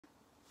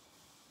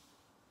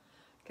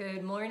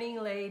Good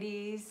morning,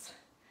 ladies.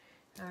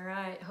 All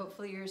right,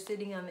 hopefully you're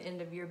sitting on the end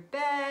of your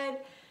bed.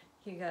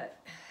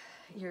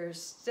 You're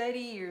steady,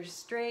 you're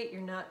straight,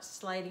 you're not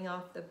sliding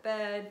off the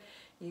bed.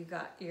 You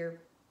got your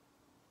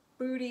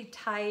booty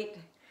tight.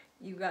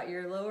 You got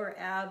your lower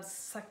abs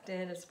sucked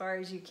in as far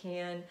as you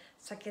can.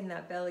 Suck in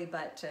that belly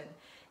button.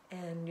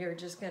 And you're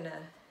just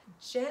gonna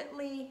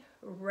gently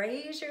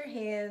raise your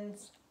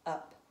hands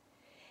up.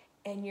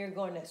 And you're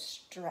gonna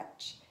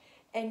stretch.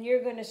 And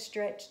you're gonna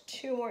stretch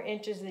 2 more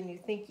inches than you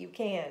think you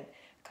can.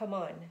 Come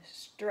on,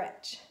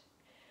 stretch.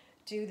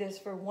 Do this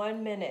for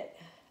 1 minute.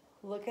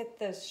 Look at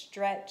the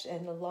stretch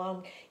and the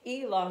long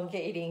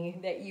elongating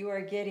that you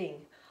are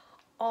getting.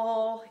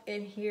 All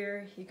in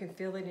here, you can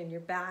feel it in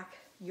your back,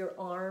 your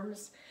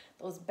arms,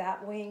 those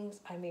bat wings.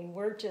 I mean,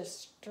 we're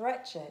just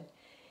stretching,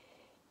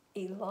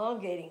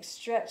 elongating,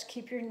 stretch.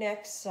 Keep your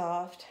neck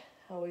soft.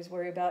 Always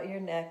worry about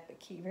your neck,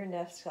 but keep your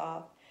neck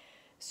soft.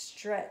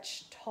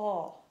 Stretch,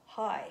 tall,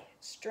 high,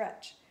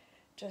 stretch,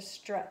 just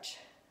stretch.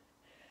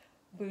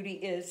 Booty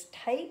is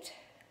tight,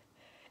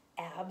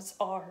 abs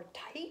are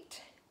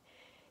tight,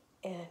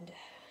 and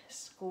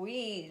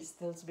squeeze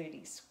those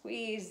booties,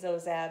 squeeze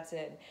those abs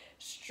in.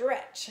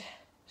 Stretch,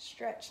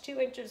 stretch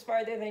 2 inches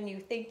farther than you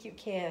think you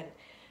can.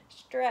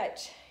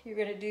 Stretch. You're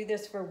gonna do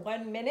this for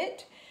 1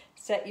 minute.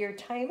 Set your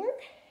timer.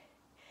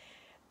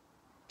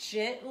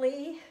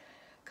 Gently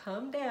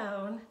come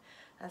down.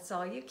 That's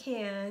all you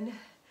can.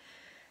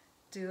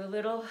 Do a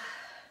little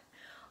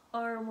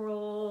arm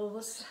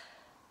rolls,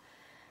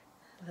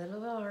 and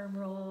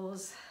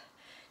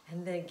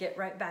then get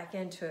right back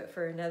into it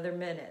for another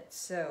minute.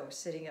 So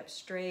sitting up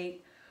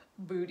straight,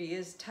 booty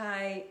is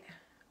tight,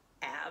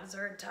 abs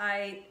are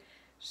tight,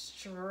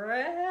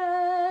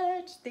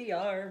 stretch the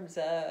arms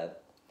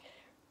up,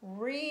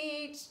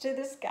 reach to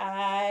the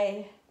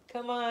sky.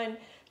 Come on,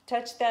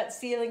 touch that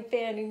ceiling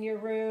fan in your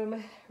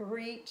room.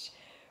 Reach,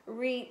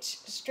 reach,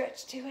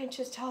 stretch 2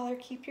 inches taller,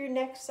 keep your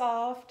neck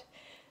soft.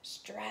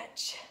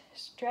 Stretch,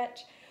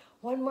 stretch.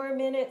 1 more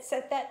minute,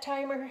 set that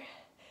timer.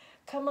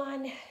 Come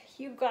on,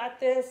 you got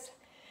this.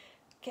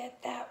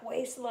 Get that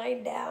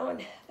waistline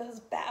down, those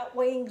bat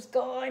wings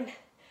gone.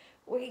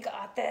 We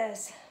got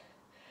this.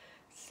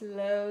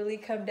 Slowly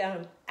come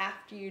down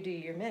after you do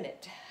your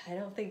minute. I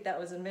don't think that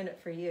was a minute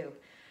for you.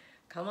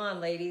 Come on,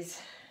 ladies.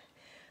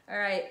 All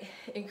right,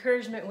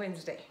 Encouragement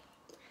Wednesday.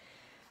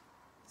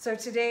 So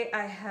today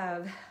I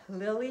have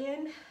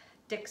Lillian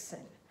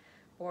Dixon.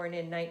 Born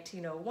in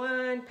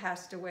 1901,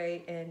 passed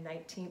away in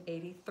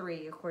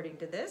 1983, according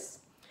to this.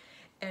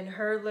 And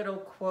her little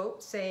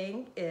quote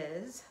saying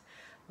is,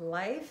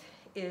 life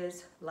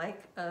is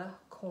like a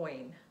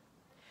coin.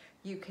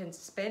 You can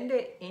spend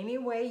it any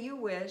way you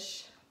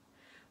wish,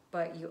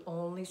 but you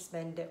only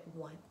spend it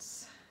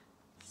once.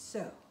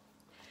 So,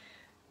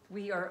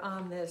 we are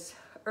on this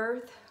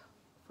earth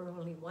for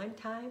only one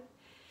time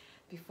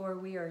before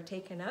we are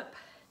taken up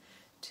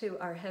to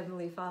our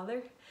Heavenly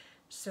Father.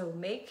 So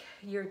make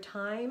your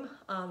time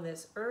on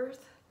this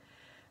earth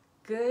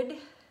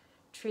good,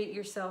 treat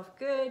yourself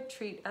good,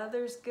 treat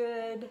others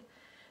good,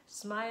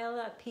 smile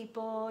at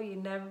people. You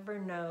never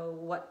know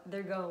what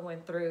they're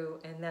going through,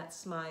 and that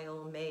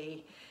smile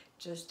may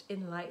just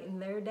enlighten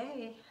their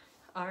day.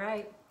 All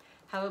right,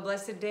 have a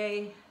blessed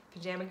day.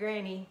 Pajama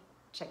Granny,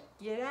 check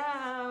it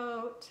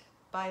out.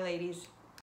 Bye, ladies.